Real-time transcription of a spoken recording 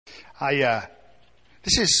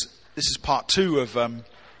This is part two of a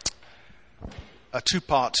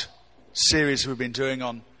two-part series we've been doing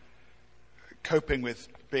on coping with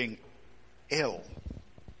being ill.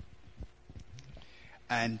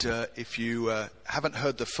 And if you haven't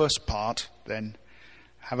heard the first part, then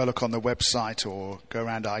have a look on the website or go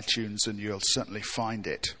around iTunes and you'll certainly find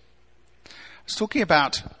it. I was talking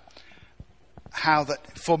about how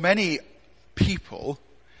that for many people,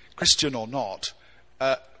 Christian or not,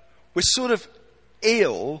 we're sort of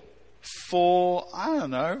ill for, I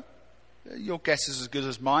don't know, your guess is as good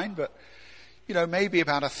as mine, but, maybe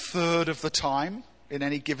about a third of the time in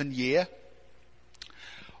any given year,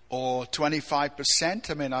 or 25%.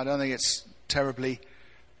 I mean, I don't think it's terribly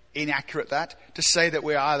inaccurate to say that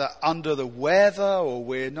we're either under the weather or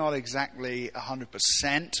we're not exactly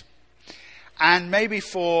 100%. And maybe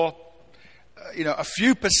for, a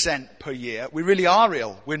few percent per year, we really are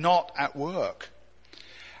ill. We're not at work.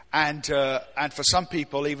 And for some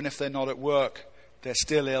people, even if they're not at work, they're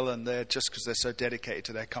still ill, and they're just because they're so dedicated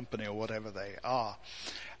to their company or whatever they are.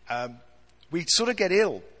 We sort of get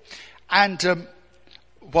ill. And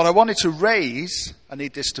what I wanted to raise, I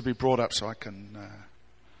need this to be brought up so I can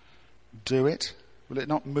do it. Will it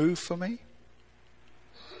not move for me?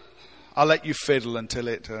 I'll let you fiddle until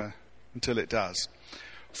it does.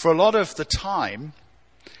 For a lot of the time,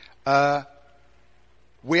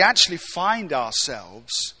 we actually find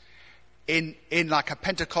ourselves in like a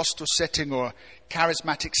Pentecostal setting or a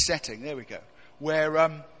charismatic setting, there we go,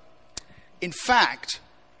 where in fact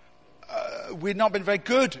we've not been very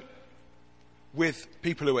good with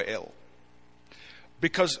people who are ill,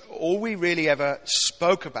 because all we really ever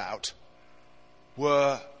spoke about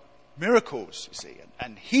were miracles, you see,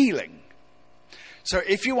 and healing. So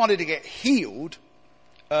if you wanted to get healed,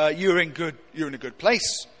 you're in a good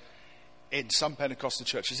place. In some Pentecostal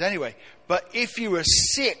churches anyway. But if you were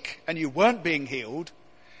sick and you weren't being healed,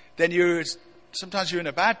 then sometimes you're in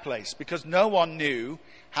a bad place, because no one knew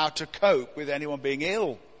how to cope with anyone being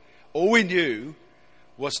ill. All we knew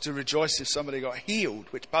was to rejoice if somebody got healed,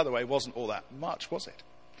 which, by the way, wasn't all that much, was it?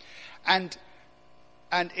 And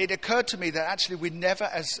it occurred to me that actually we never,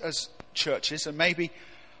 as churches, and maybe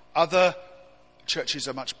other churches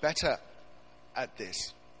are much better at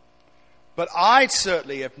this, but I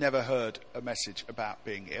certainly have never heard a message about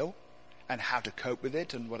being ill and how to cope with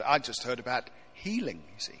it, and what I just heard about healing,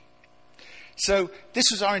 you see. So this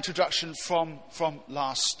was our introduction from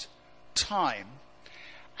last time.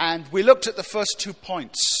 And we looked at the first 2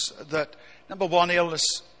 points, that number one, illness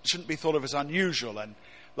shouldn't be thought of as unusual. And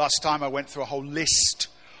last time I went through a whole list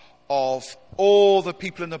of all the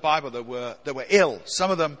people in the Bible that were ill. Some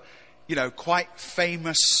of them, quite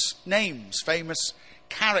famous names, famous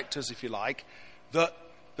characters, if you like, that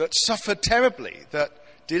suffered terribly, that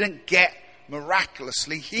didn't get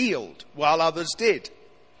miraculously healed, while others did.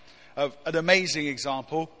 An amazing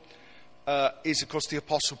example is, of course, the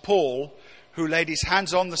Apostle Paul, who laid his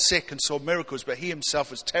hands on the sick and saw miracles, but he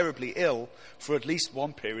himself was terribly ill for at least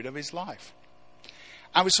one period of his life.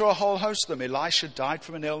 And we saw a whole host of them. Elisha died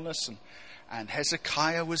from an illness, and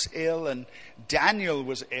Hezekiah was ill, and Daniel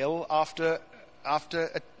was ill after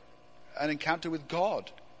an encounter with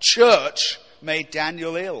God. Church made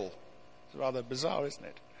Daniel ill. It's rather bizarre, isn't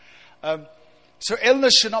it? So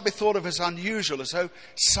illness should not be thought of as unusual, as though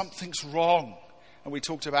something's wrong. And we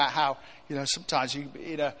talked about how, sometimes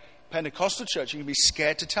in a Pentecostal church, you can be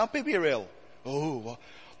scared to tell people you're ill. Oh,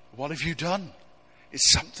 what have you done? Is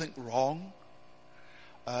something wrong?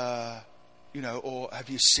 Or have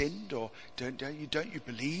you sinned? Or don't you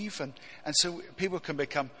believe? And so people can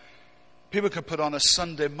put on a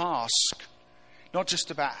Sunday mask, not just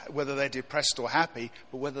about whether they're depressed or happy,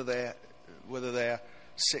 but whether they're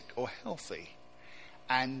sick or healthy.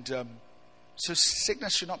 And so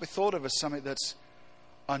sickness should not be thought of as something that's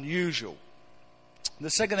unusual. The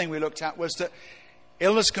second thing we looked at was that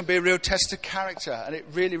illness can be a real test of character, and it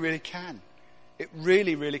really, really can. It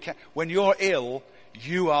really, really can. When you're ill,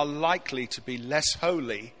 you are likely to be less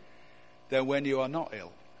holy than when you are not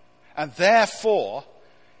ill. And therefore,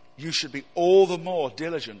 you should be all the more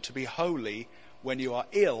diligent to be holy when you are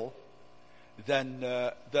ill than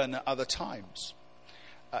other times.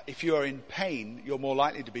 If you are in pain, you're more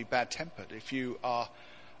likely to be bad-tempered. If you are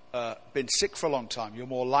been sick for a long time, you're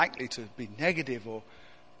more likely to be negative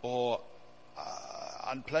or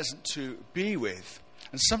unpleasant to be with.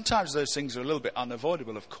 And sometimes those things are a little bit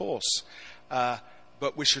unavoidable, of course.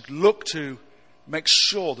 But we should look to make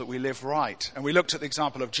sure that we live right. And we looked at the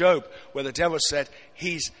example of Job, where the devil said,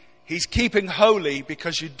 He's keeping holy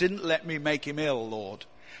because you didn't let me make him ill, Lord.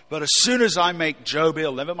 But as soon as I make Job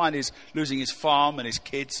ill, never mind his losing his farm and his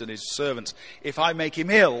kids and his servants, if I make him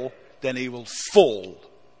ill, then he will fall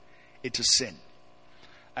into sin.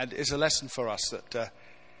 And it's a lesson for us that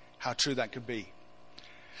how true that can be.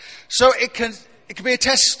 So it can be a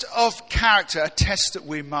test of character, a test that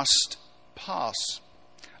we must pass.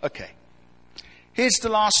 Okay. Here's the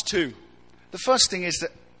last two. The first thing is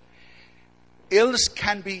that illness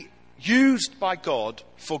can be used by God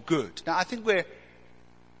for good. Now, I think we're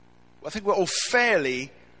all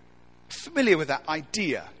fairly familiar with that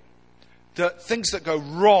idea that things that go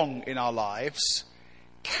wrong in our lives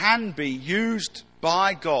can be used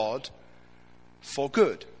by God for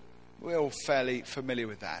good. We're all fairly familiar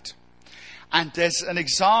with that. And there's an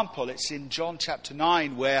example. It's in John chapter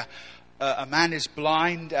 9 where a man is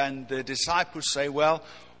blind and the disciples say, well,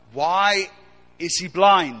 why is he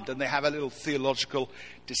blind? And they have a little theological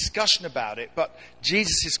discussion about it. But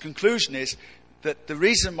Jesus' conclusion is that the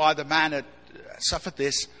reason why the man had suffered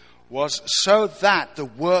this was so that the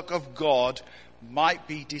work of God might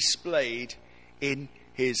be displayed in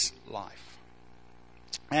his life.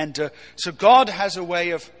 And so God has a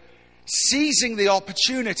way of seizing the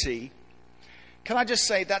opportunity. Can I just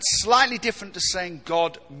say that's slightly different to saying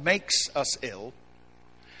God makes us ill.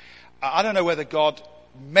 I don't know whether God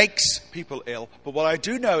makes people ill, but what I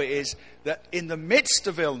do know is that in the midst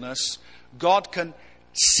of illness, God can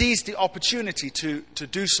seize the opportunity to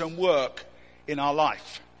do some work in our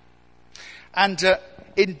life. And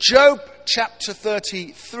in Job chapter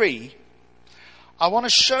 33, I want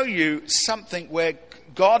to show you something where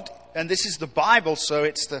God, and this is the Bible, so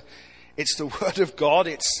it's the Word of God.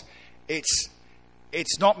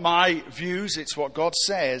 It's not my views, it's what God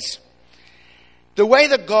says. The way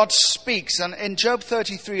that God speaks, and in Job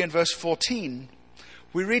 33 and verse 14,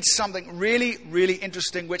 we read something really, really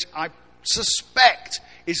interesting, which I suspect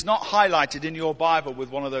is not highlighted in your Bible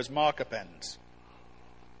with one of those marker pens.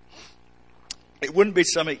 It wouldn't be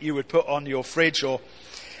something you would put on your fridge or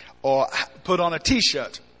put on a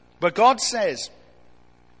t-shirt. But God says,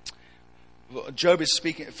 Job is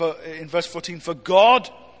speaking in verse 14, for God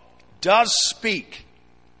does speak.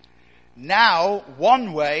 Now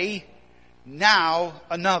one way, now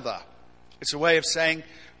another. It's a way of saying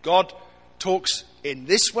God talks in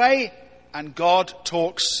this way and God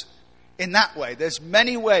talks in that way. There's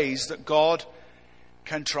many ways that God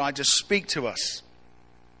can try to speak to us.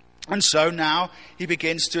 And so now he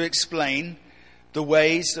begins to explain the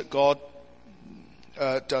ways that God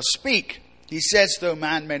does speak. He says, though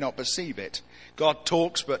man may not perceive it, God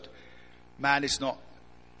talks, but man is not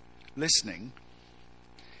listening.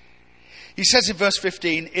 He says in verse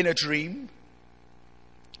 15, in a dream,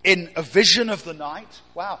 in a vision of the night.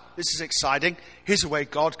 Wow, this is exciting. Here's a way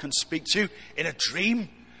God can speak to you in a dream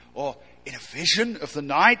or in a vision of the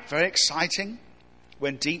night. Very exciting.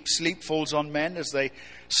 When deep sleep falls on men as they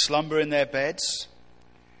slumber in their beds.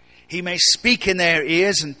 He may speak in their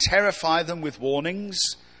ears and terrify them with warnings,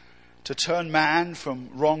 to turn man from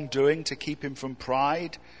wrongdoing, to keep him from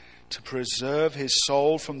pride, to preserve his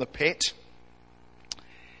soul from the pit,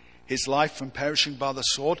 his life from perishing by the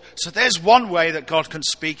sword. So there's one way that God can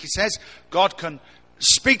speak. He says God can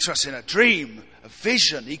speak to us in a dream, a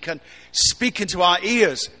vision. He can speak into our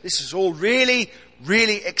ears. This is all really,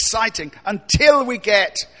 really exciting until we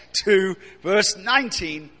get to verse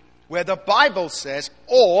 19, where the Bible says,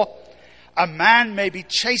 or a man may be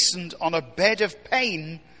chastened on a bed of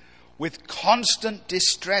pain with constant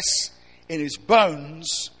distress in his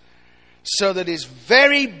bones, so that his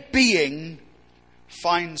very being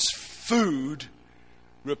finds food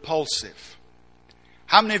repulsive.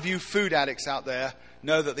 How many of you food addicts out there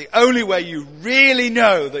know that the only way you really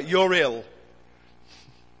know that you're ill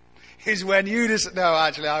is when you just, no,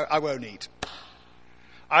 actually, I won't eat.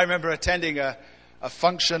 I remember attending a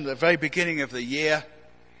function at the very beginning of the year,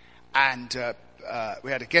 and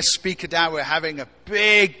we had a guest speaker down. We were having a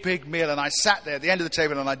big meal, and I sat there at the end of the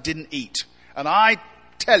table and I didn't eat. And I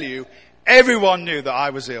tell you, everyone knew that I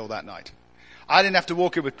was ill that night. I didn't have to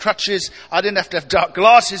walk in with crutches. I didn't have to have dark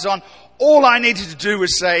glasses on. All I needed to do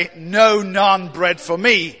was say, no naan bread for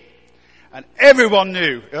me. And everyone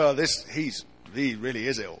knew, he really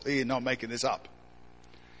is ill. He's not making this up.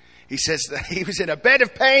 He says that he was in a bed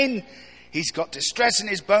of pain. He's got distress in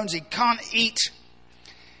his bones. He can't eat.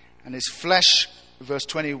 And his flesh, verse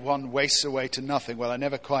 21, wastes away to nothing. Well, I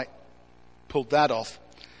never quite pulled that off.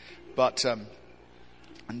 But,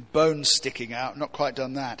 and bones sticking out, not quite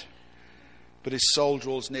done that. But his soul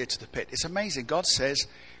draws near to the pit. It's amazing. God says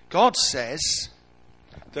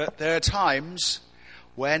that there are times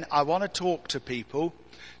when I want to talk to people.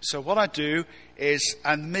 So what I do is,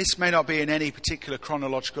 and this may not be in any particular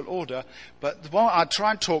chronological order, but I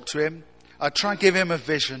try and talk to him. I try and give him a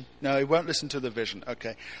vision. No, he won't listen to the vision.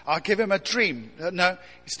 Okay. I'll give him a dream. No,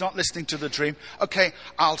 he's not listening to the dream. Okay,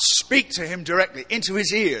 I'll speak to him directly into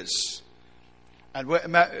his ears. And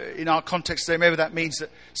in our context today, maybe that means that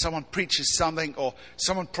someone preaches something or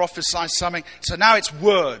someone prophesies something. So now it's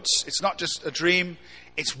words. It's not just a dream.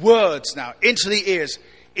 It's words now into the ears.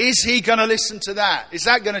 Is he going to listen to that? Is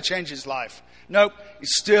that going to change his life? Nope.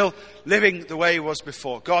 He's still living the way he was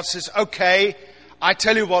before. God says, okay, I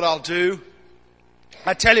tell you what I'll do.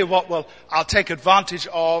 I tell you what I'll take advantage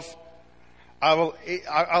of.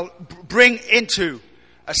 I'll bring into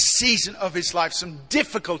a season of his life some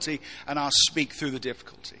difficulty, and I'll speak through the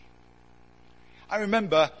difficulty. I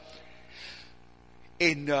remember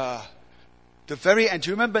in the very end, do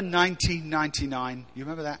you remember 1999? You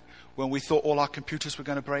remember that? When we thought all our computers were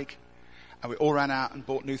going to break? And we all ran out and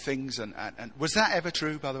bought new things. And was that ever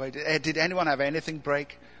true, by the way? Did anyone have anything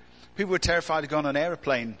break? People were terrified to go on an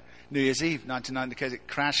aeroplane New Year's Eve, 1990, because it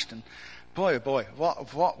crashed. And boy, oh boy,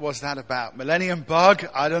 what was that about? Millennium bug?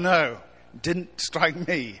 I don't know. Didn't strike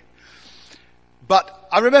me. But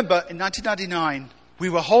I remember in 1999, we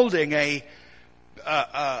were holding a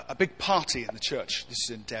big party in the church. This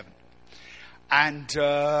is in Devon. And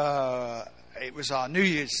it was our New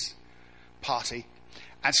Year's party.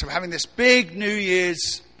 And so we're having this big New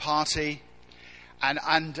Year's party. And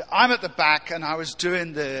I'm at the back, and I was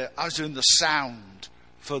doing the sound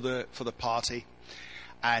for the party.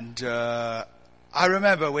 And I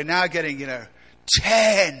remember we're now getting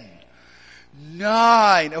 10,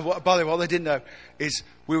 9. By the way, what they didn't know is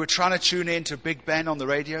we were trying to tune in to Big Ben on the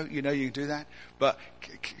radio. You know you do that. But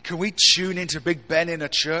can we tune into Big Ben in a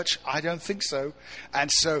church? I don't think so.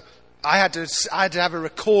 And so I had to have a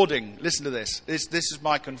recording. Listen to this. This is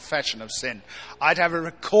my confession of sin. I'd have a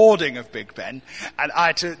recording of Big Ben, and I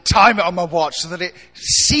had to time it on my watch so that it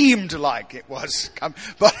seemed like it was.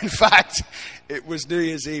 But in fact, it was New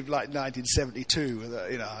Year's Eve, like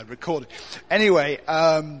 1972. I recorded. Anyway,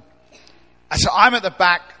 so I'm at the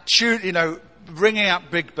back, ringing up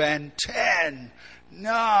Big Ben. 10,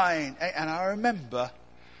 9, 8, and I remember.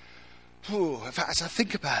 In fact, as I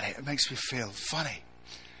think about it, it makes me feel funny.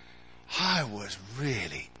 I was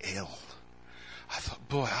really ill. I thought,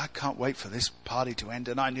 boy, I can't wait for this party to end.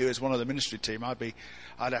 And I knew as one of the ministry team, I'd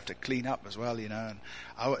have to clean up as well, And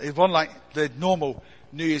it wasn't like the normal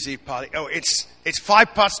New Year's Eve party. Oh, it's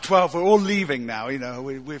 12:05. We're all leaving now.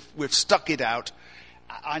 We've stuck it out.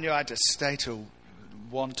 I knew I had to stay till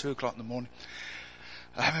 1, 2 o'clock in the morning.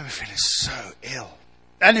 I remember feeling so ill.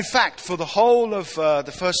 And in fact, for the whole of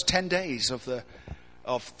the first 10 days of the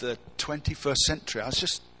 21st century, I was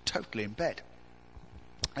just totally in bed.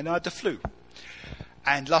 And I had the flu.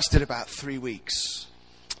 And lasted about 3 weeks.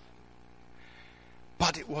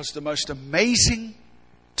 But it was the most amazing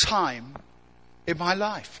time in my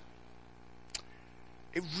life.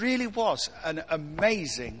 It really was an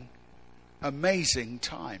amazing, amazing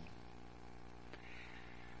time.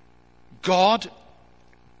 God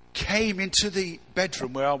came into the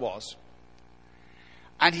bedroom where I was,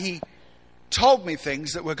 and he told me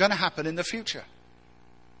things that were going to happen in the future.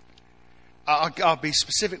 I'll be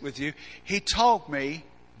specific with you. He told me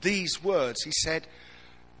these words. He said,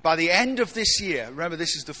 by the end of this year, remember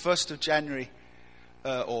this is the 1st of January,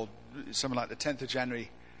 or something like the 10th of January,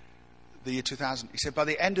 the year 2000. He said, by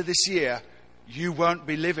the end of this year, you won't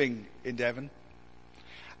be living in Devon.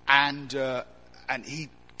 And he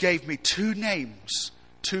gave me 2 names,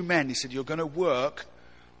 2 men. He said, you're going to work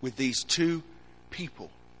with these 2 people.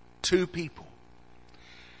 2 people.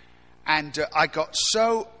 And I got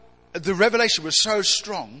the revelation was so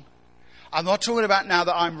strong. I'm not talking about now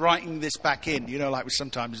that I'm writing this back in, like we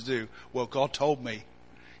sometimes do. Well, God told me,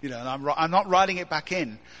 and I'm not writing it back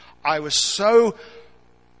in. I was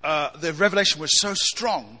the revelation was so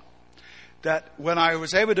strong that when I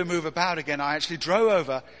was able to move about again, I actually drove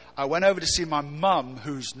over. I went over to see my mum,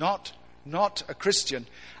 who's not a Christian,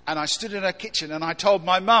 and I stood in her kitchen and I told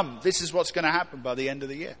my mum, this is what's going to happen by the end of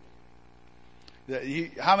the year.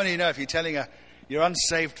 How many know if you're telling your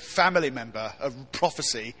unsaved family member a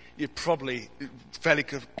prophecy, you're probably fairly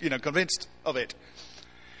convinced of it.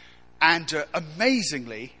 And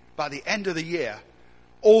amazingly, by the end of the year,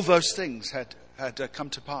 all those things had come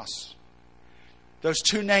to pass. Those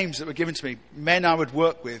 2 names that were given to me, men I would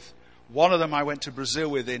work with, one of them I went to Brazil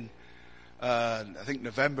with in, I think,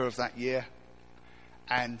 November of that year.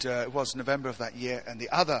 And it was November of that year. And the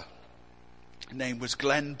other name was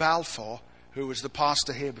Glenn Balfour, who was the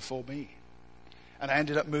pastor here before me. And I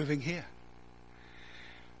ended up moving here.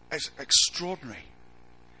 It's extraordinary.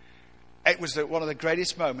 it was one of the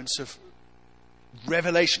greatest moments of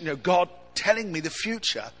revelation, God telling me the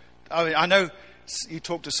future. I mean, I know you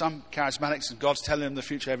talk to some charismatics and God's telling them the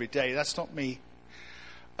future every day. That's not me.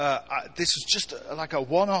 This was just like a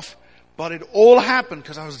one-off, but it all happened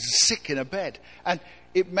because I was sick in a bed. And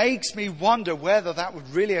it makes me wonder whether that would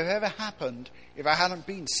really have ever happened if I hadn't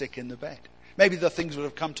been sick in the bed. Maybe the things would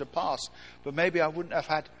have come to pass, but maybe I wouldn't have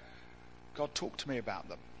had God talk to me about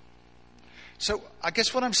them. So I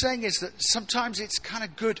guess what I'm saying is that sometimes it's kind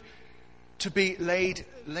of good to be laid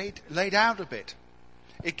out a bit.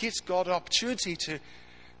 It gives God an opportunity to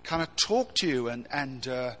kind of talk to you and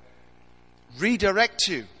redirect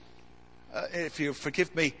you. If you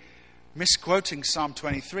forgive me misquoting Psalm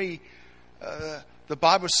 23, the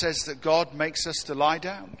Bible says that God makes us to lie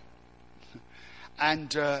down.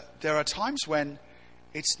 And there are times when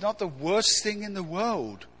it's not the worst thing in the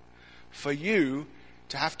world for you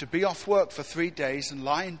to have to be off work for 3 days and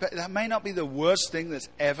lie in bed. That may not be the worst thing that's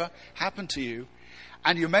ever happened to you.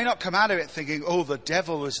 And you may not come out of it thinking, oh, the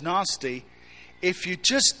devil was nasty. If you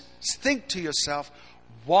just think to yourself,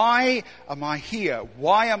 why am I here?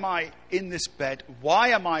 Why am I in this bed? Why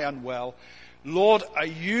am I unwell? Lord, are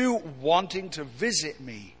you wanting to visit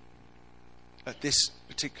me at this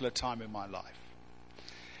particular time in my life?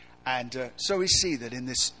 And so we see that in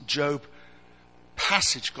this Job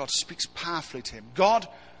passage, God speaks powerfully to him. God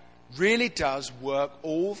really does work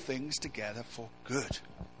all things together for good.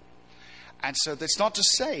 And so that's not to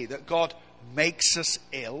say that God makes us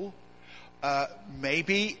ill.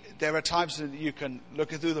 Maybe there are times that you can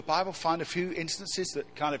look through the Bible, find a few instances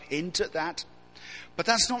that kind of hint at that. But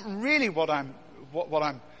that's not really what I'm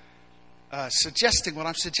suggesting. What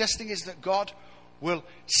I'm suggesting is that God will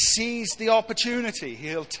seize the opportunity.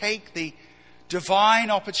 He'll take the divine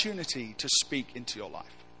opportunity to speak into your life.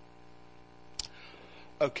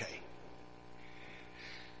 Okay.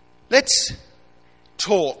 Let's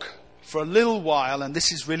talk for a little while, and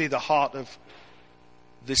this is really the heart of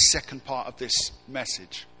this second part of this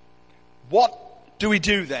message. What do we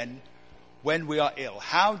do then when we are ill?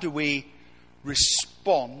 How do we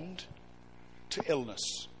respond to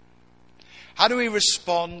illness? How do we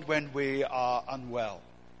respond when we are unwell?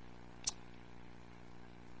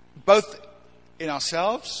 Both in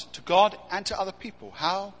ourselves, to God, and to other people.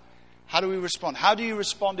 How do we respond? How do you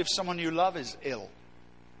respond if someone you love is ill,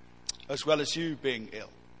 as well as you being ill?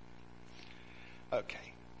 Okay.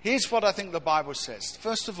 Here's what I think the Bible says.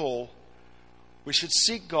 First of all, we should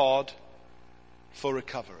seek God for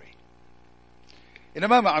recovery. In a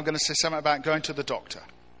moment, I'm going to say something about going to the doctor.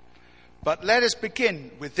 But let us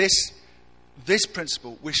begin with this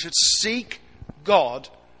principle. We should seek God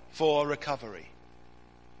for recovery.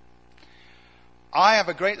 I have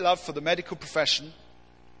a great love for the medical profession.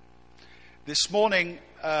 This morning,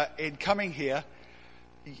 in coming here,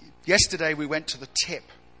 yesterday we went to the tip.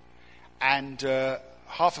 And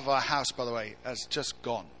half of our house, by the way, has just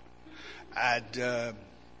gone. And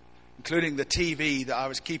including the TV that I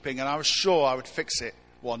was keeping, and I was sure I would fix it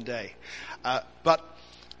one day. But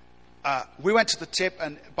we went to the tip,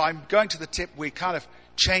 and by going to the tip, we kind of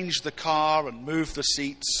changed the car and moved the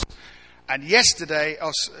seats. And yesterday,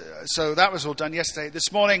 so that was all done yesterday.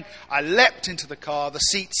 This morning, I leapt into the car, the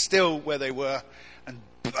seats still where they were, and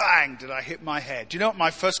bang, did I hit my head. Do you know what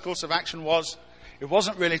my first course of action was? It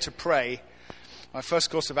wasn't really to pray. My first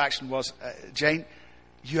course of action was, Jane,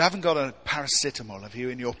 you haven't got a paracetamol, have you,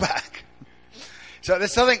 in your bag? So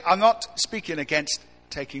there's something, I'm not speaking against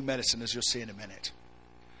taking medicine, as you'll see in a minute.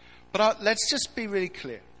 But let's just be really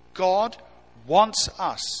clear. God wants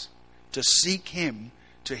us to seek Him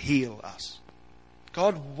to heal us.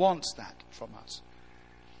 God wants that from us.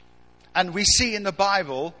 And we see in the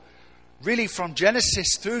Bible, really from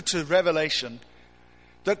Genesis through to Revelation,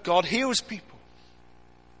 that God heals people.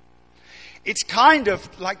 It's kind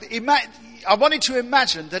of like, I want you to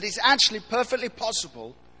imagine that it's actually perfectly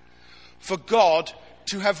possible for God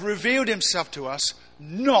to have revealed Himself to us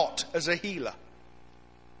not as a healer.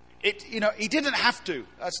 He didn't have to.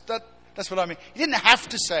 That's what I mean. He didn't have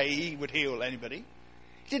to say He would heal anybody.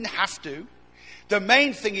 He didn't have to. The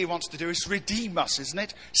main thing He wants to do is redeem us, isn't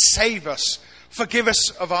it? Save us. Forgive us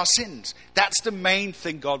of our sins. That's the main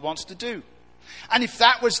thing God wants to do. And if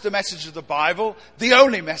that was the message of the Bible, the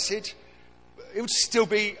only message, it would still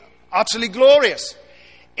be utterly glorious.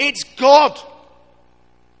 It's God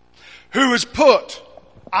who has put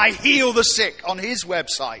I heal the sick on His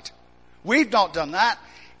website. We've not done that.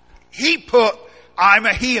 He put I'm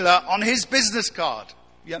a healer on His business card.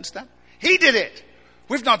 You understand? He did it.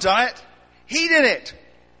 We've not done it. He did it.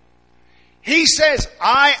 He says,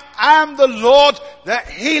 I am the Lord that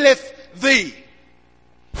healeth thee.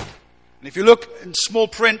 And if you look in small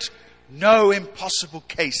print no impossible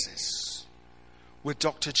cases with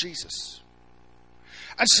Dr. Jesus.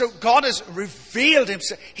 And so God has revealed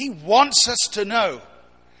himself. He wants us to know,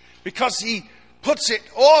 because he puts it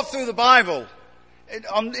all through the Bible,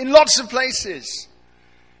 in lots of places,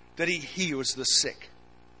 that he heals the sick.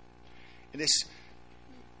 In this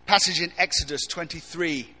passage in Exodus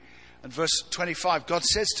 23 and verse 25, God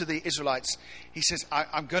says to the Israelites, he says,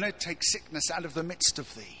 I'm going to take sickness out of the midst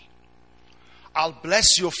of thee. I'll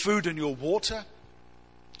bless your food and your water,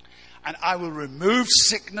 and I will remove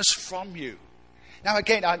sickness from you. Now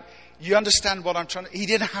again, you understand what I'm trying to... He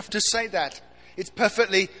didn't have to say that. It's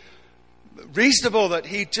perfectly reasonable that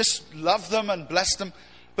he just loved them and blessed them,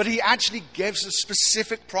 but he actually gives a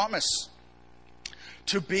specific promise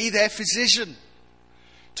to be their physician,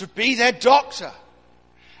 to be their doctor,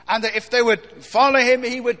 and that if they would follow him,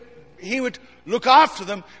 he would look after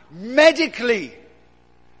them medically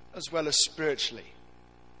as well as spiritually.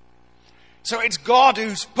 So it's God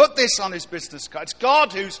who's put this on his business card. It's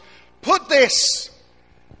God who's put this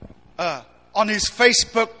on his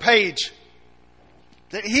Facebook page,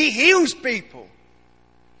 that he heals people.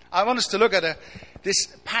 I want us to look at this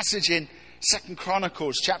passage in 2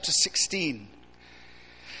 Chronicles chapter 16.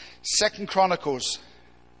 2 Chronicles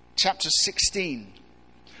chapter 16,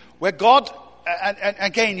 where God, and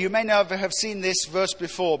again, you may never have seen this verse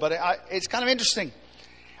before, but it's kind of interesting.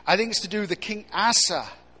 I think it's to do with the King Asa,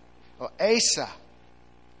 or Asa.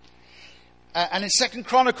 And in 2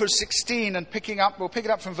 Chronicles 16, and we'll pick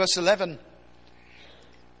it up from verse 11.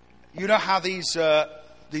 You know how these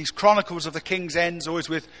chronicles of the kings ends always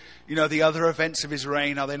with, the other events of his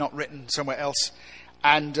reign. Are they not written somewhere else?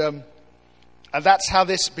 And that's how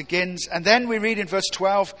this begins. And then we read in verse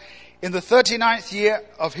 12, in the 39th year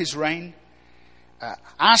of his reign,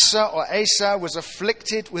 Asa was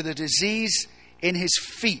afflicted with a disease in his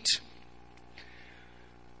feet.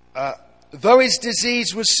 Though his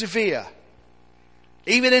disease was severe,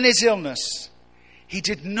 even in his illness, he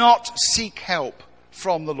did not seek help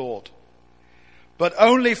from the Lord, but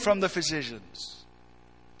only from the physicians.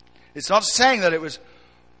 It's not saying that it was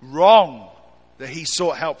wrong that he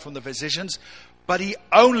sought help from the physicians, but he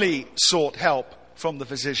only sought help from the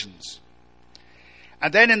physicians.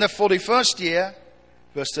 And then in the 41st year,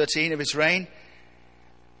 verse 13 of his reign,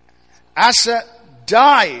 Asa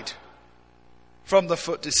died from the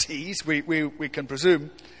foot disease, we can presume,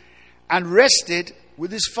 and rested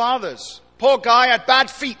with his fathers. Poor guy had bad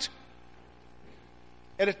feet.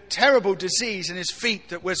 He had a terrible disease in his feet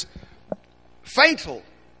that was fatal.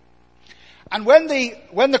 And when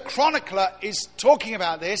the chronicler is talking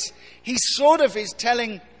about this, he sort of is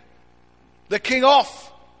telling the king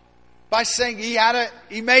off by saying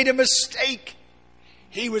he made a mistake.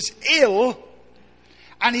 He was ill,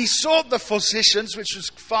 and he sought the physicians, which was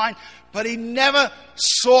fine, but he never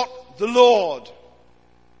sought the Lord.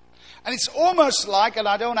 And it's almost like, and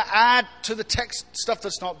I don't want to add to the text stuff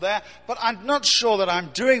that's not there, but I'm not sure that I'm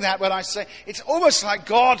doing that when I say, it's almost like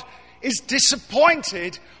God is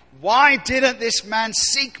disappointed. Why didn't this man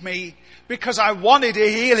seek me? Because I wanted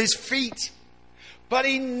to heal his feet. But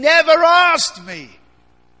he never asked me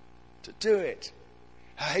to do it.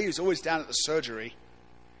 He was always down at the surgery.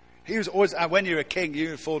 He was always, when you're a king,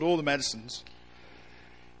 you afford all the medicines.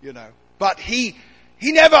 But he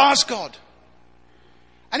never asked God.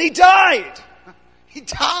 And he died. He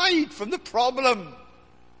died from the problem.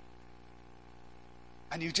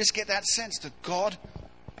 And you just get that sense that God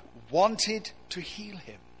wanted to heal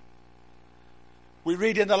him. We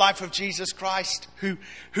read in the life of Jesus Christ,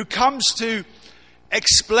 who comes to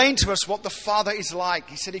explain to us what the Father is like.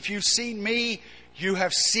 He said, if you've seen me, you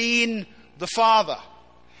have seen the Father.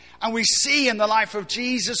 And we see in the life of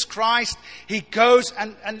Jesus Christ, he goes,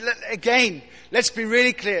 and again, let's be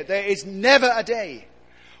really clear, there is never a day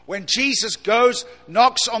when Jesus goes,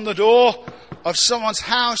 knocks on the door of someone's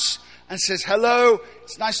house and says, hello,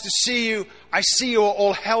 it's nice to see you. I see you are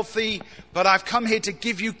all healthy, but I've come here to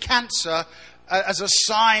give you cancer as a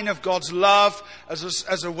sign of God's love,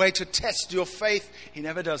 as a way to test your faith. He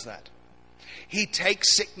never does that. He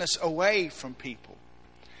takes sickness away from people.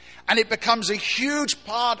 And it becomes a huge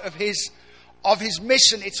part of his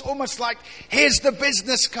mission. It's almost like, here's the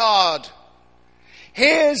business card.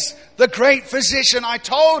 Here's the great physician. I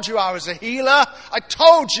told you I was a healer. I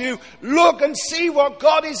told you, look and see what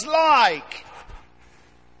God is like.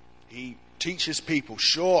 He teaches people,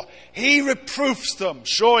 sure. He reproofs them,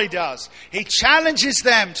 sure he does. He challenges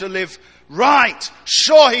them to live right,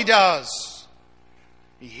 sure he does.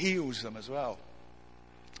 He heals them as well.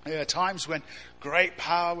 There are times when great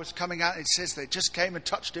power was coming out. It says they just came and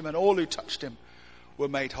touched him, and all who touched him were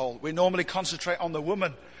made whole. We normally concentrate on the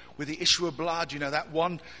woman with the issue of blood. You know, that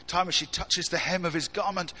one time when she touches the hem of his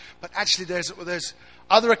garment. But actually there's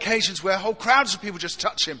other occasions where whole crowds of people just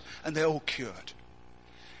touch him and they're all cured.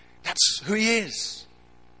 That's who he is.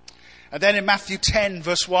 And then in Matthew 10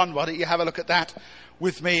 verse 1, why don't you have a look at that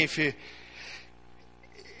with me if you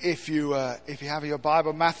have your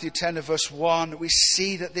Bible. Matthew 10 verse 1, we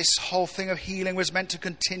see that this whole thing of healing was meant to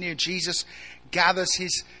continue. Jesus gathers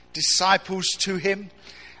his disciples to him,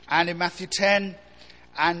 and in Matthew 10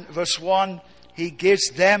 and verse 1, he gives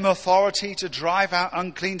them authority to drive out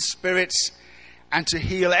unclean spirits and to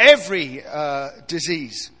heal every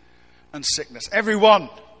disease and sickness. Everyone.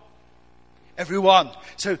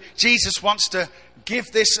 So Jesus wants to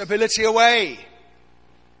give this ability away.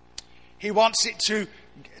 He wants it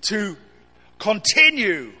to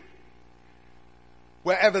continue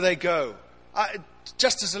wherever they go.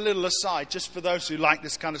 Just as a little aside, just for those who like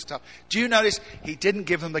this kind of stuff, do you notice he didn't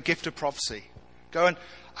give them the gift of prophecy? I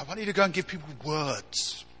want you to go and give people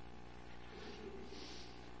words.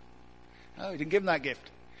 No, he didn't give them that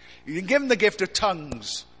gift. He didn't give them the gift of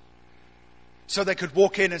tongues, so they could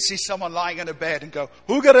walk in and see someone lying in a bed and go,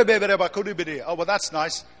 oh, well, that's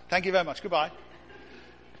nice. Thank you very much. Goodbye.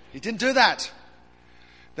 He didn't do that.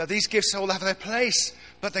 Now, these gifts all have their place,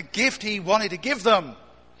 but the gift he wanted to give them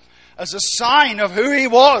as a sign of who he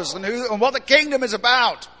was and what the kingdom is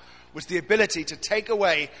about was the ability to take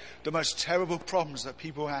away the most terrible problems that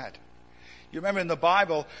people had. You remember in the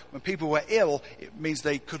Bible, when people were ill, it means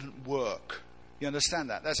they couldn't work. You understand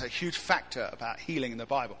that? That's a huge factor about healing in the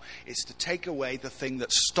Bible. It's to take away the thing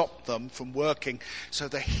that stopped them from working. So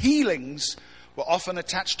the healings were often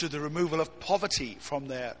attached to the removal of poverty from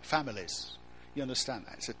their families. You understand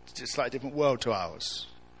that? It's like a different world to ours.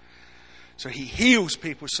 So he heals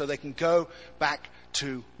people so they can go back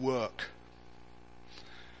to work.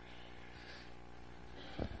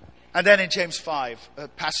 And then in James 5, a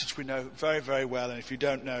passage we know very, very well, and if you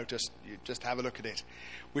don't know, just have a look at it.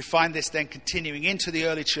 We find this then continuing into the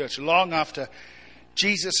early church, long after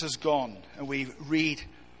Jesus has gone. And we read,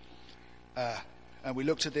 and we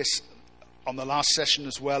looked at this on the last session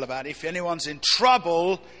as well, about if anyone's in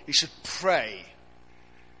trouble, he should pray.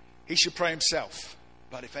 He should pray himself.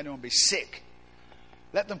 But if anyone be sick,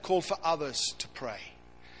 let them call for others to pray.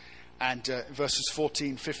 And verses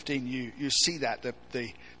 14, 15, you see that.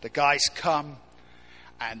 The guys come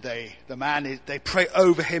and they pray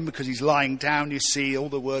over him because he's lying down. You see, all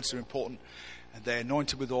the words are important. And they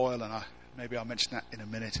anoint him with oil, and maybe I'll mention that in a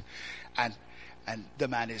minute. And the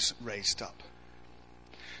man is raised up.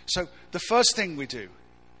 So the first thing we do,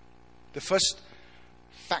 the first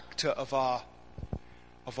factor of our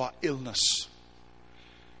illness,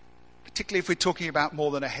 particularly if we're talking about more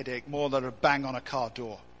than a headache, more than a bang on a car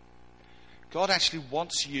door, God actually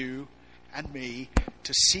wants you and me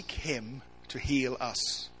to seek him to heal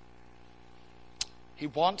us. He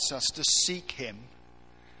wants us to seek him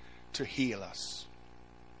to heal us.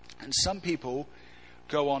 And some people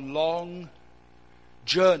go on long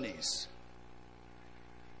journeys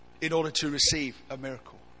in order to receive a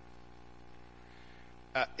miracle.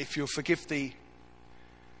 If you'll forgive the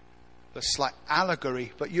slight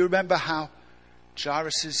allegory, but you remember how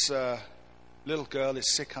Jairus' little girl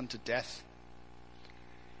is sick unto death.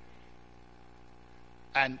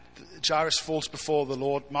 And Jairus falls before the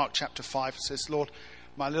Lord. Mark chapter 5 says, Lord,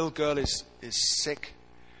 my little girl is sick.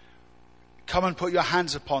 Come and put your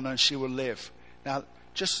hands upon her and she will live. Now,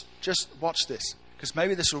 just watch this, because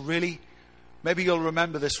maybe you'll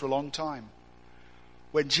remember this for a long time.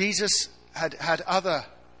 When Jesus had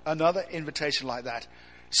another invitation like that,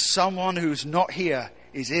 someone who's not here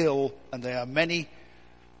is ill and they are many,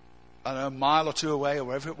 a mile or two away or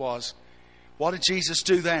wherever it was. What did Jesus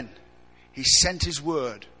do then? He sent his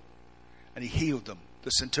word and he healed them.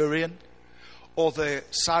 The centurion, or the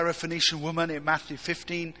Syrophoenician woman in Matthew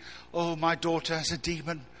 15. Oh, my daughter has a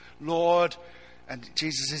demon, Lord. And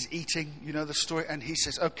Jesus is eating, you know the story. And he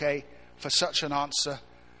says, okay, for such an answer,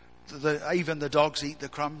 even the dogs eat the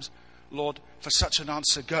crumbs. Lord, for such an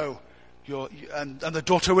answer, go. And the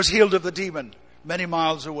daughter was healed of the demon many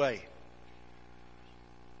miles away.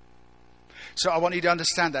 So I want you to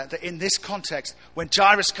understand that in this context, when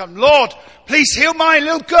Jairus comes, Lord, please heal my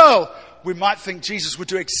little girl, we might think Jesus would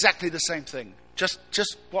do exactly the same thing.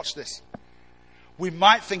 Just watch this. We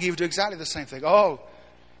might think he would do exactly the same thing. Oh,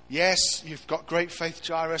 yes, you've got great faith,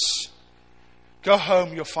 Jairus. Go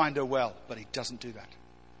home, you'll find her well. But he doesn't do that.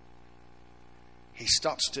 He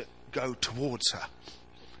starts to go towards her.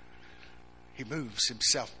 He moves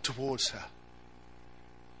himself towards her.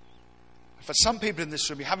 For some people in this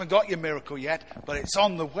room, you haven't got your miracle yet, but it's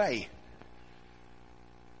on the way.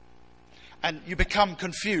 And you become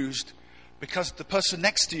confused Because the person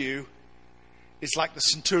next to you is like the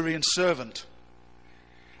centurion servant.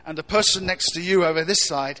 And the person next to you over this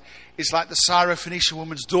side is like the Syrophoenician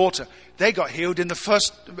woman's daughter. They got healed in the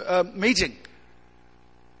first meeting.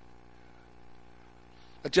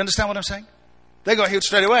 Do you understand what I'm saying? They got healed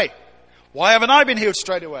straight away. Why haven't I been healed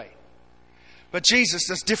straight away? But Jesus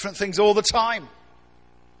does different things all the time.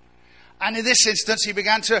 And in this instance, he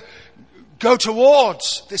began to go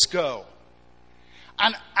towards this girl.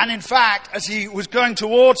 And in fact, as he was going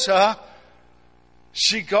towards her,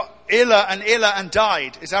 she got iller and iller and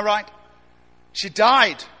died. Is that right? She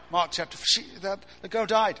died. Mark chapter 4. The girl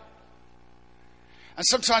died. And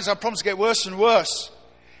sometimes our problems get worse and worse.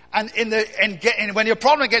 And when your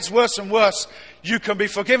problem gets worse and worse, you can be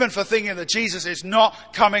forgiven for thinking that Jesus is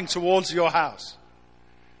not coming towards your house.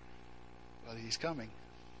 Well, he's coming.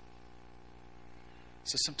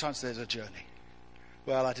 So sometimes there's a journey.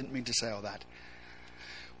 Well, I didn't mean to say all that.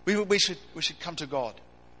 We should come to God.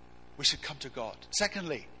 We should come to God.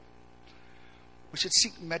 Secondly, we should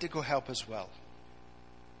seek medical help as well.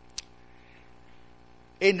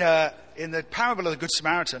 In the parable of the Good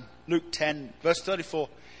Samaritan, Luke 10, verse 34,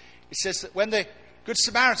 it says that when the Good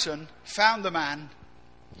Samaritan found the man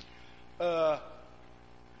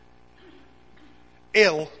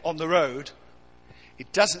ill on the road,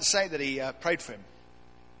 it doesn't say that he prayed for him.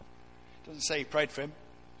 It doesn't say he prayed for him.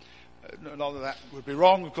 None of that would be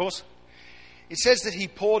wrong, of course. It says that he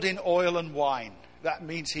poured in oil and wine. That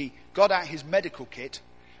means he got out his medical kit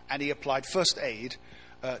and he applied first aid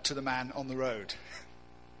to the man on the road.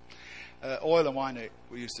 Oil and wine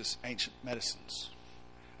were used as ancient medicines.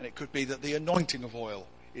 And it could be that the anointing of oil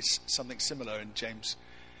is something similar in James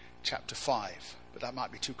chapter 5. But that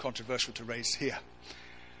might be too controversial to raise here.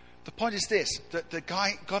 The point is this, that the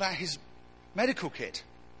guy got out his medical kit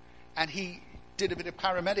and he did a bit of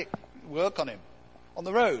paramedic work on him on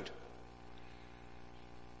the road.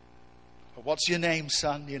 What's your name,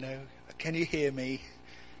 son? Can you hear me?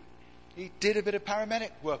 He did a bit of paramedic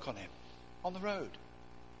work on him on the road.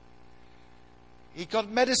 He got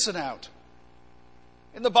medicine out.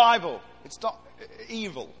 In the Bible, it's not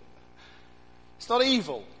evil. It's not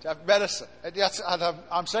evil to have medicine.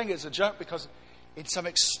 I'm saying it's a joke because in some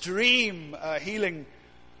extreme healing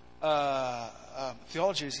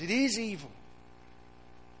theologies, it is evil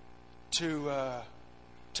to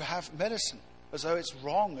have medicine, as though it's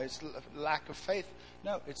wrong, it's lack of faith.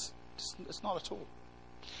 No, it's not at all.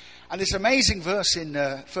 And this amazing verse in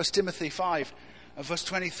 1 Timothy 5, verse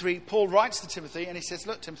 23, Paul writes to Timothy and he says,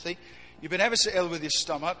 look, Timothy, you've been ever so ill with your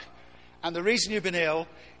stomach, and the reason you've been ill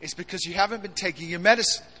is because you haven't been taking your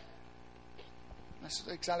medicine. That's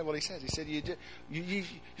exactly what he said. He said you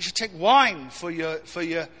should take wine for your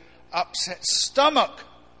upset stomach.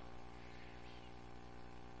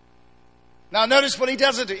 Now notice what he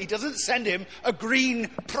doesn't do. He doesn't send him a green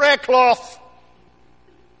prayer cloth.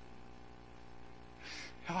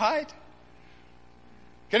 All right?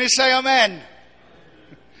 Can you say amen?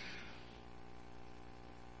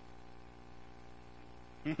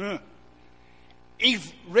 He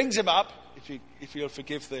rings him up, if you'll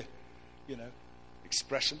forgive the,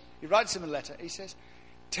 expression. He writes him a letter. He says,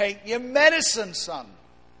 take your medicine, son.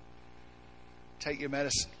 Take your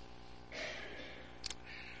medicine.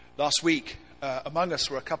 Last week, among us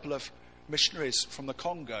were a couple of missionaries from the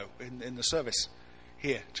Congo in the service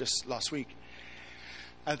here, just last week.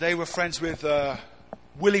 And they were friends with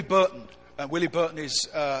Willie Burton. And Willie Burton is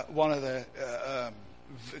one of the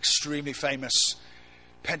extremely famous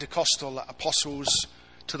Pentecostal apostles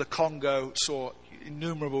to the Congo, saw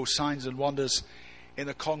innumerable signs and wonders in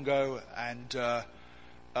the Congo. And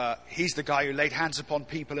he's the guy who laid hands upon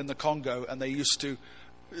people in the Congo, and they used to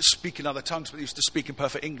speak in other tongues, but they used to speak in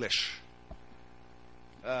perfect English.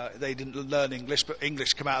 They didn't learn English, but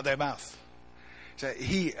English came out of their mouth. So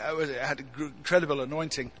he had an incredible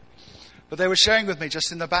anointing. But they were sharing with me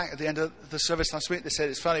just in the back at the end of the service last week. They said,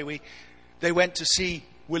 it's funny, they went to see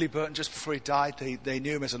Willie Burton just before he died. They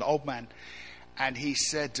knew him as an old man. And he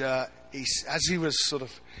said, as he was sort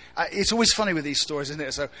of... it's always funny with these stories, isn't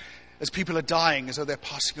it? So as people are dying, as though they're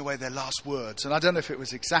passing away their last words. And I don't know if it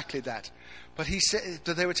was exactly that. But he said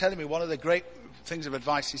that they were telling me one of the great things of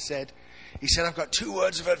advice he said, I've got 2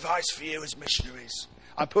 words of advice for you as missionaries.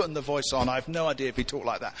 I'm putting the voice on. I have no idea if he talked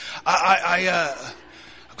like that.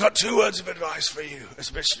 I've got 2 words of advice for you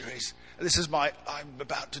as missionaries. This is my I'm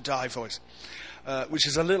about to die voice, which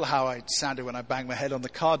is a little how I sounded when I banged my head on the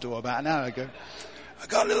car door about an hour ago. I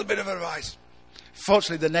got a little bit of advice.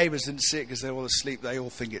 Fortunately, the neighbours didn't see it because they're all asleep. They all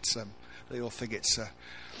think it's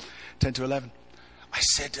 10 to 11. I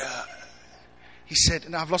said, he said,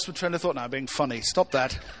 now I've lost my train of thought now, I'm being funny. Stop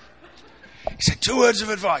that. He said, 2 words of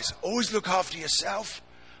advice. Always look after yourself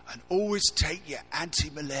and always take your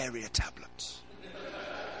anti-malaria tablets.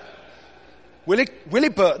 Willie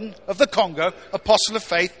Burton of the Congo, apostle of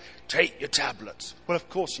faith, take your tablets. Well, of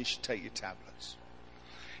course you should take your tablets.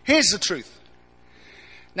 Here's the truth.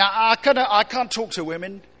 Now, I can't talk to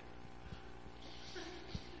women.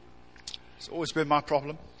 It's always been my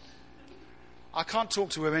problem. I can't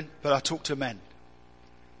talk to women, but I talk to men.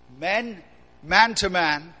 Men, man to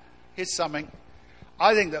man, here's something.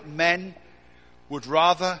 I think that men would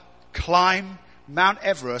rather climb Mount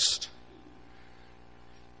Everest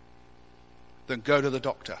than go to the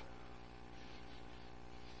doctor.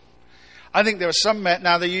 I think there are some men,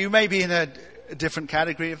 now that you may be in a different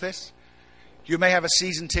category of this. You may have a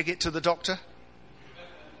season ticket to the doctor.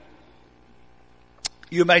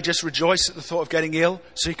 You may just rejoice at the thought of getting ill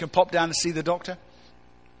so you can pop down and see the doctor.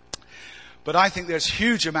 But I think there's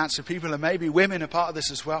huge amounts of people, and maybe women are part of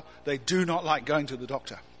this as well, they do not like going to the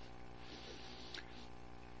doctor.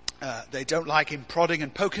 They don't like him prodding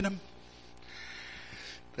and poking them.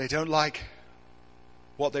 They don't like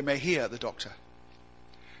what they may hear at the doctor.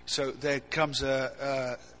 So there comes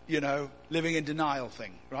a living in denial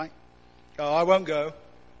thing, right? Oh, I won't go.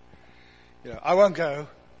 I won't go.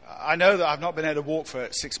 I know that I've not been able to walk for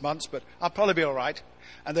 6 months, but I'll probably be all right.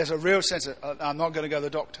 And there's a real sense of, I'm not going to go to the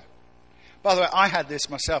doctor. By the way, I had this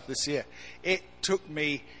myself this year. It took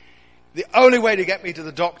me, the only way to get me to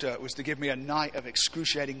the doctor was to give me a night of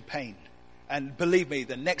excruciating pain. And believe me,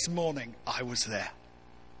 the next morning I was there.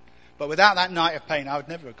 But without that night of pain, I would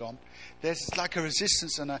never have gone. There's like a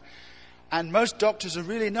resistance and most doctors are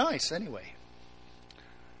really nice anyway.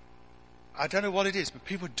 I don't know what it is, but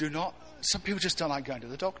some people just don't like going to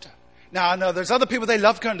the doctor. Now, I know there's other people, they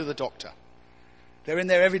love going to the doctor. They're in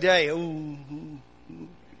there every day.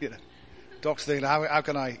 Doctor thinking, how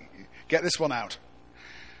can I get this one out?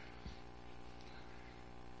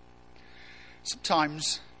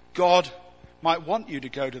 Sometimes God might want you to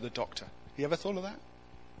go to the doctor. You ever thought of that?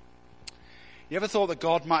 You ever thought that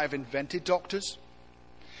God might have invented doctors?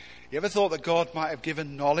 You ever thought that God might have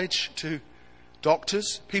given knowledge to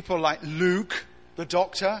doctors? People like Luke, the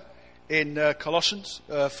doctor, in Colossians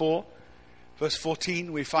 4, verse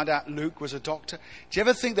 14, we find out Luke was a doctor. Do you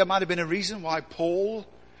ever think there might have been a reason why Paul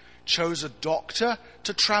chose a doctor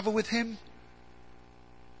to travel with him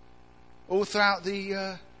all throughout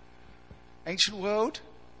the ancient world?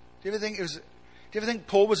 Do you ever think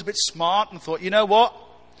Paul was a bit smart and thought, you know what?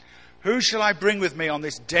 Who shall I bring with me on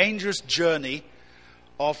this dangerous journey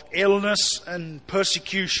of illness and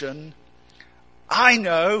persecution? I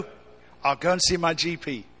know. I'll go and see my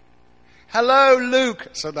GP. Hello, Luke.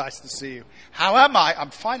 So nice to see you. How am I? I'm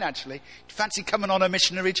fine, actually. Do you fancy coming on a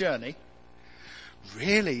missionary journey?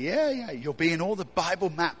 Really? Yeah. You'll be in all the Bible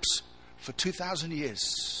maps for 2,000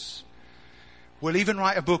 years. We'll even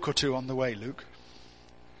write a book or two on the way, Luke.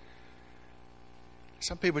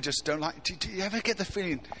 Some people just don't like... Do you ever get the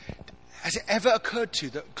feeling... Has it ever occurred to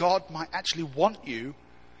you that God might actually want you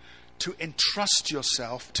to entrust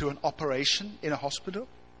yourself to an operation in a hospital?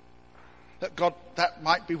 That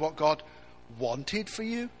might be what God wanted for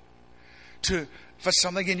you? For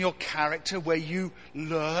something in your character where you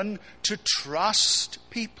learn to trust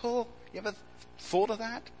people? You ever thought of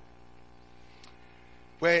that?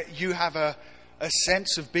 Where you have a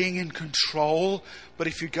sense of being in control, but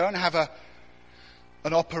if you go and have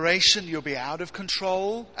an operation, you'll be out of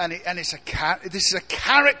control, and this is a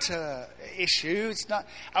character issue. It's not,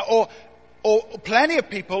 or plenty of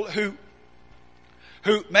people who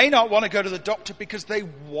may not want to go to the doctor because they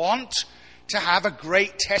want to have a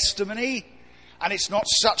great testimony, and it's not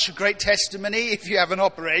such a great testimony if you have an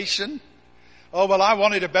operation. Oh, well, I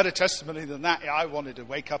wanted a better testimony than that. I wanted to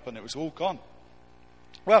wake up and it was all gone.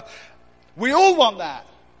 Well, we all want that.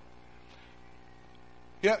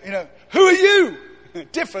 Who are you?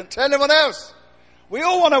 Different to anyone else. We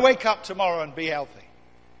all want to wake up tomorrow and be healthy.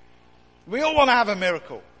 We all want to have a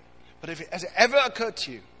miracle. But has it ever occurred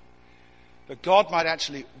to you that God might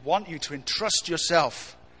actually want you to entrust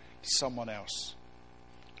yourself to someone else?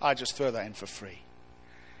 I just throw that in for free.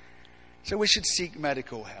 So we should seek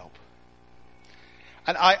medical help.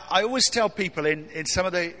 And I always tell people in some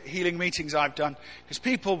of the healing meetings I've done, because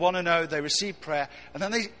people want to know, they receive prayer, and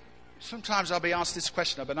then sometimes I'll be asked this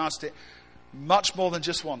question. I've been asked it much more than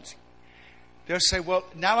just once. They'll say, well,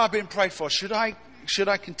 now I've been prayed for, should I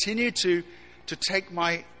continue to take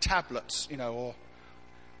my tablets, or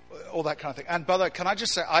all that kind of thing? And brother, can I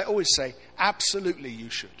just say, I always say, absolutely you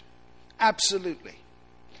should. Absolutely.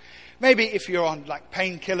 Maybe if you're on like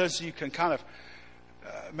painkillers, you can kind of,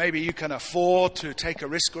 maybe you can afford to take a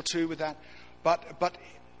risk or two with that. But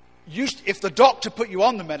if the doctor put you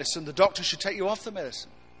on the medicine, the doctor should take you off the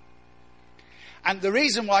medicine. And the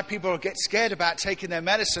reason why people get scared about taking their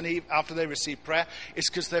medicine after they receive prayer is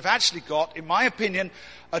because they've actually got, in my opinion,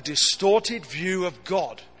 a distorted view of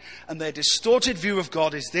God. And their distorted view of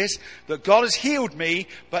God is this, that God has healed me,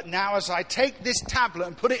 but now as I take this tablet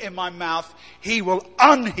and put it in my mouth, he will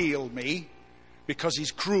unheal me because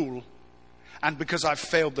he's cruel and because I've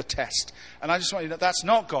failed the test. And I just want you to know that's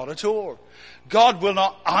not God at all. God will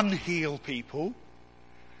not unheal people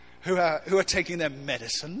who are taking their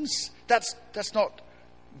medicines. That's not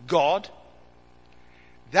God.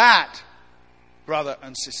 That, brother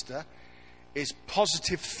and sister, is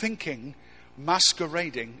positive thinking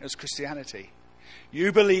masquerading as Christianity.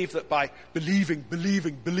 You believe that by believing,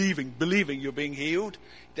 you're being healed.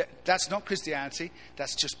 That's not Christianity.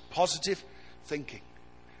 That's just positive thinking.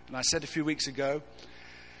 And I said a few weeks ago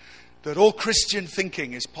that all Christian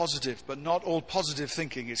thinking is positive, but not all positive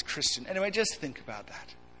thinking is Christian. Anyway, just think about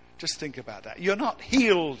that. Just think about that. You're not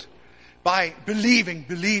healed by believing,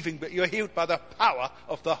 but you're healed by the power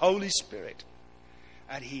of the Holy Spirit.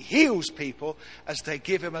 And he heals people as they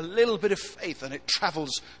give him a little bit of faith, and it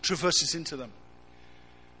traverses into them.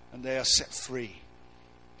 And they are set free.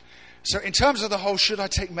 So in terms of the whole, should I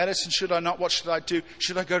take medicine, should I not, what should I do,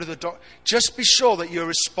 should I go to the doctor? Just be sure that you're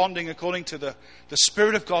responding according to the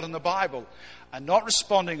Spirit of God and the Bible, and not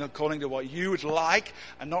responding according to what you would like,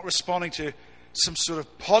 and not responding to some sort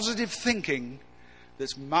of positive thinking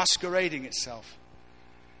that's masquerading itself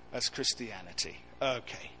as Christianity.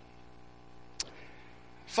 Okay.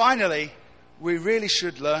 Finally, we really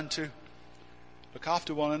should learn to look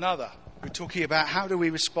after one another. We're talking about how do we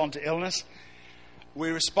respond to illness.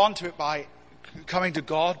 We respond to it by coming to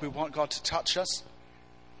God. We want God to touch us.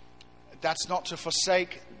 That's not to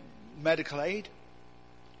forsake medical aid,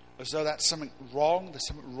 as though that's something wrong. There's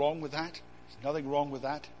something wrong with that. There's nothing wrong with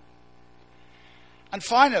that. And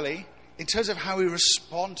finally, in terms of how we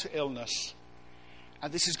respond to illness,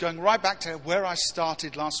 and this is going right back to where I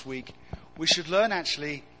started last week, we should learn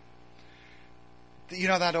actually, you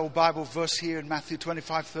know that old Bible verse here in Matthew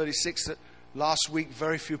 25:36 that last week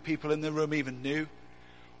very few people in the room even knew.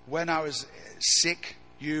 When I was sick,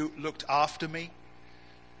 you looked after me.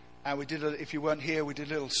 And we did, if you weren't here, we did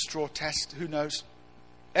a little straw test. Who knows?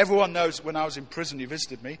 Everyone knows when I was in prison, you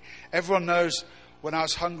visited me. Everyone knows when I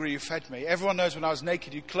was hungry, you fed me. Everyone knows when I was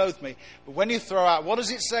naked, you clothed me. But when you throw out, what does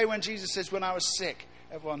it say when Jesus says, when I was sick?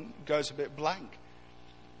 Everyone goes a bit blank.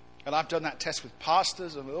 And I've done that test with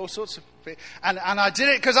pastors and with all sorts of people. And I did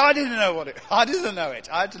it because I didn't know I didn't know it.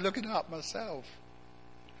 I had to look it up myself.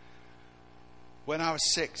 When I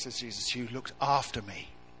was sick, says Jesus, you looked after me.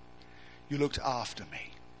 You looked after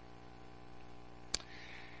me.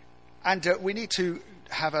 And we need to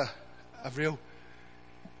have a real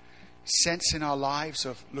sense in our lives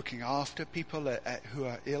of looking after people who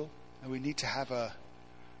are ill. And we need to have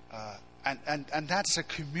and that's a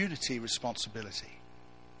community responsibility.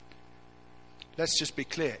 Let's just be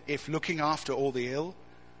clear. If looking after all the ill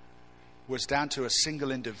was down to a single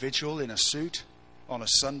individual in a suit on a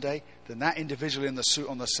Sunday, then that individual in the suit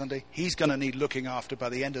on the Sunday, he's going to need looking after by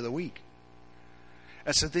the end of the week.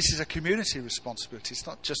 And so this is a community responsibility. It's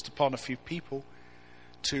not just upon a few people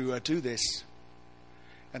to do this.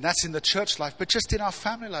 And that's in the church life, but just in our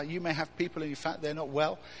family life. You may have people in your family, they're not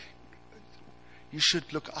well. You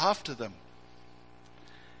should look after them.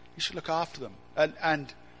 You should look after them.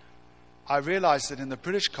 And I realize that in the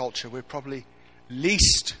British culture, we're probably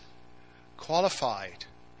least qualified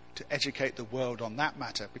to educate the world on that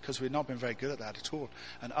matter because we've not been very good at that at all.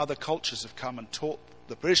 And other cultures have come and taught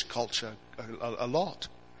the British culture a lot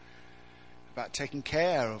about taking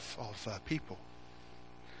care of people.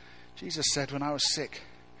 Jesus said, when I was sick,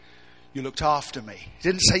 you looked after me. He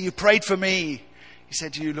didn't say you prayed for me. He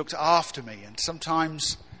said you looked after me. And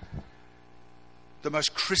sometimes the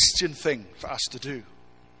most Christian thing for us to do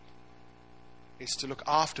is to look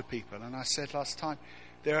after people. And I said last time,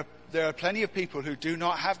 there are plenty of people who do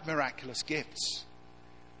not have miraculous gifts.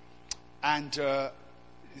 And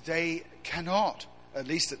they cannot, at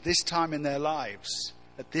least at this time in their lives,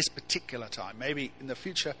 at this particular time, maybe in the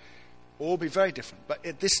future, all be very different. But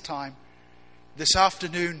at this time, this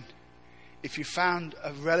afternoon, if you found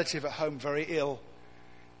a relative at home very ill,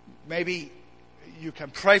 maybe you can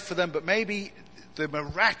pray for them, but maybe the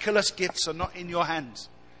miraculous gifts are not in your hands.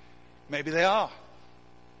 Maybe they are.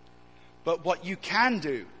 But what you can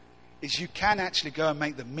do is you can actually go and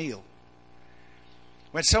make the meal.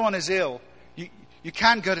 When someone is ill, you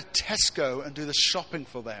can go to Tesco and do the shopping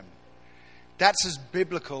for them. That's as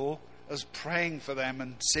biblical as praying for them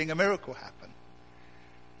and seeing a miracle happen.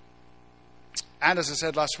 And as I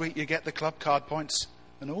said last week, you get the club card points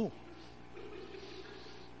and all.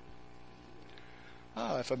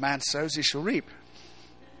 Oh, if a man sows, he shall reap.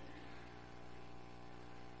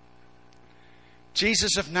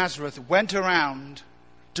 Jesus of Nazareth went around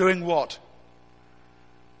doing what?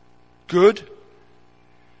 Good.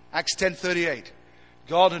 Acts 10:38.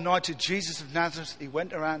 God anointed Jesus of Nazareth. He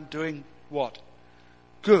went around doing what?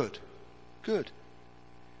 Good. Good.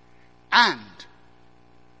 And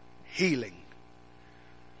healing.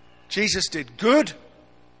 Jesus did good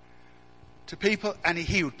to people and he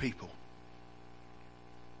healed people.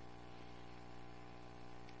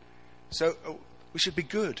 So we should be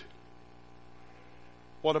good.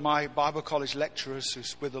 One of my Bible college lecturers,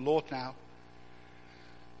 who's with the Lord now,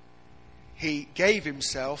 he gave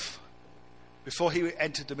himself, before he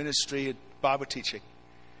entered the ministry of Bible teaching,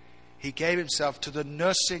 he gave himself to the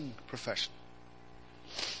nursing profession.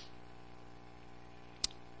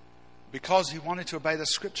 Because he wanted to obey the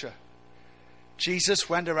scripture. Jesus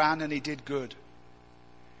went around and he did good.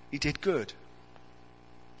 He did good.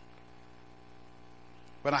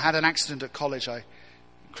 When I had an accident at college, I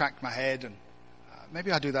cracked my head, and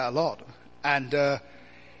maybe I do that a lot. And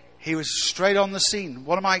he was straight on the scene.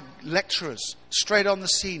 One of my lecturers, straight on the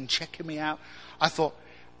scene, checking me out. I thought,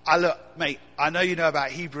 look, mate, I know you know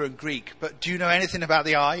about Hebrew and Greek, but do you know anything about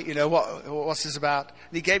the eye? You know, what's this about?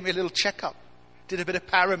 And he gave me a little checkup. Did a bit of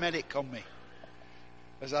paramedic on me.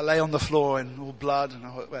 As I lay on the floor in all blood, and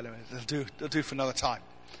I thought, well, anyway, they'll do for another time.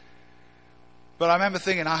 But I remember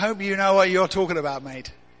thinking, I hope you know what you're talking about,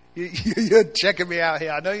 mate. You're checking me out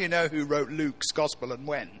here. I know you know who wrote Luke's gospel and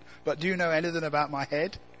when, but do you know anything about my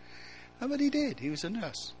head? And but he did. He was a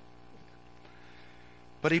nurse.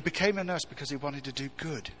 But he became a nurse because he wanted to do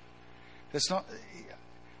good.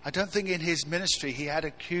 I don't think in his ministry he had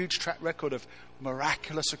a huge track record of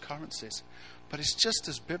miraculous occurrences. But it's just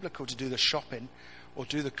as biblical to do the shopping or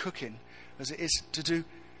do the cooking as it is to do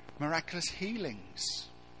miraculous healings.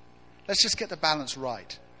 Let's just get the balance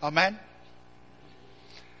right. Amen?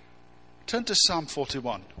 Turn to Psalm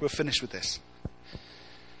 41. We'll finish with this.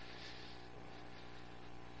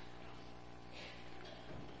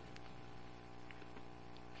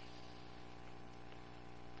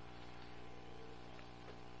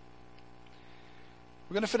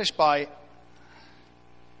 We're going to finish by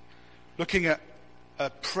looking at a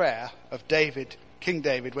prayer of David, King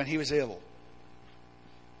David, when he was ill.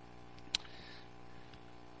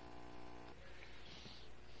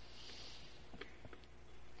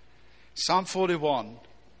 Psalm 41.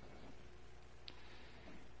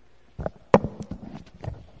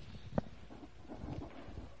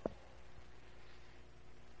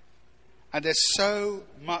 And there's so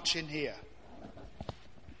much in here.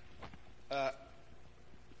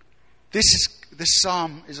 This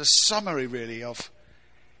psalm is a summary, really, of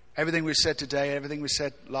everything we've said today, everything we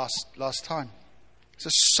said last time. It's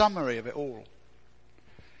a summary of it all.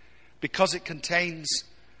 Because it contains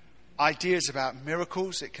ideas about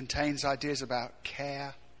miracles, it contains ideas about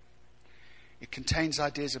care, it contains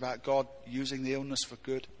ideas about God using the illness for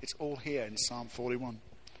good. It's all here in Psalm 41.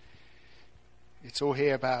 It's all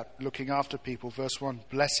here about looking after people. Verse 1,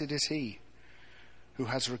 blessed is he who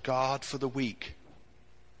has regard for the weak.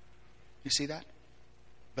 You see that?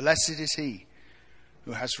 Blessed is he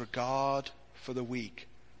who has regard for the weak.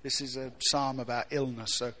 This is a psalm about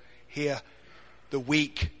illness. So here, the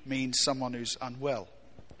weak means someone who's unwell.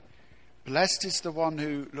 Blessed is the one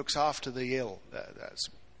who looks after the ill. That's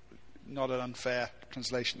not an unfair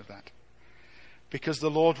translation of that. Because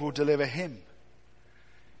the Lord will deliver him in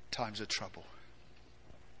times of trouble.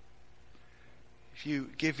 If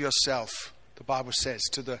you give yourself, the Bible says,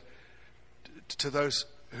 to those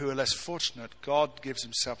who are less fortunate, God gives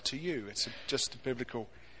himself to you. It's just a biblical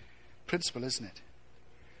principle, isn't it?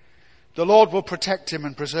 The Lord will protect him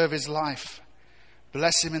and preserve his life.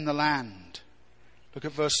 Bless him in the land. Look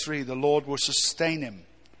at verse 3. The Lord will sustain him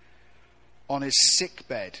on his sick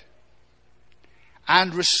bed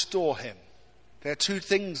and restore him. There are two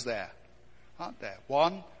things there, aren't there?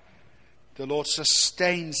 One, the Lord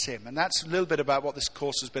sustains him. And that's a little bit about what this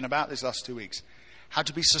course has been about these last 2 weeks. How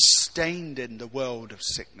to be sustained in the world of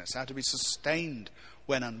sickness. How to be sustained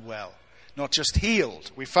when unwell. Not just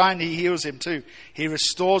healed. We find he heals him too. He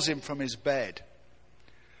restores him from his bed.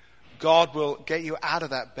 God will get you out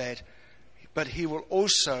of that bed, but he will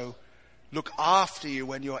also look after you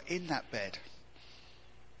when you're in that bed.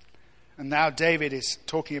 And now David is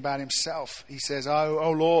talking about himself. He says,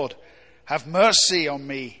 Oh Lord, have mercy on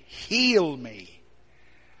me, heal me.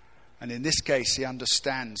 And in this case, he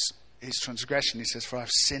understands his transgression. He says, for I've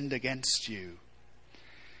sinned against you.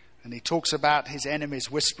 And he talks about his enemies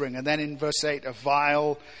whispering. And then in verse 8, a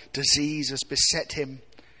vile disease has beset him.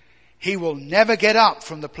 He will never get up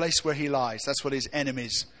from the place where he lies. That's what his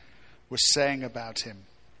enemies were saying about him.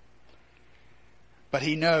 But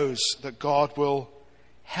he knows that God will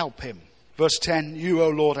help him. Verse 10, you, O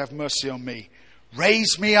Lord, have mercy on me.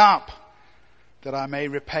 Raise me up that I may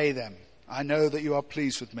repay them. I know that you are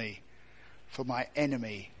pleased with me, for my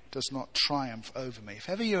enemy does not triumph over me. If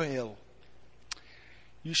ever you're ill,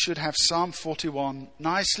 you should have Psalm 41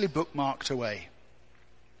 nicely bookmarked away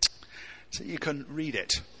so you can read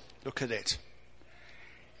it, look at it.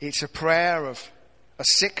 It's a prayer of a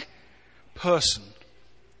sick person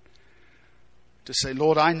to say,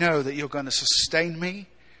 Lord, I know that you're going to sustain me,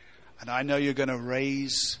 and I know you're going to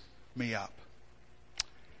raise me up.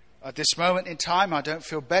 At this moment in time, I don't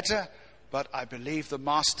feel better, but I believe the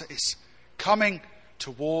Master is coming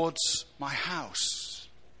towards my house.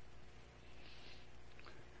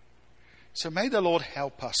 So may the Lord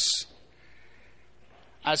help us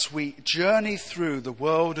as we journey through the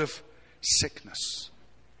world of sickness.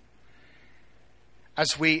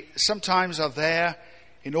 As we sometimes are there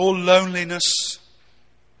in all loneliness,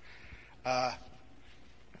 and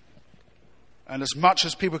as much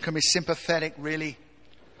as people can be sympathetic, really,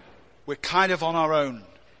 we're kind of on our own.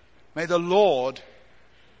 May the Lord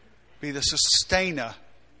be the sustainer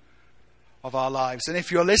of our lives. And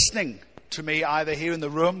if you're listening to me either here in the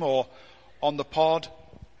room or on the pod,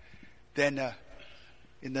 then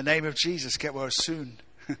in the name of Jesus, get well soon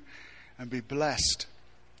and be blessed.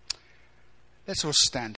 Let's all stand.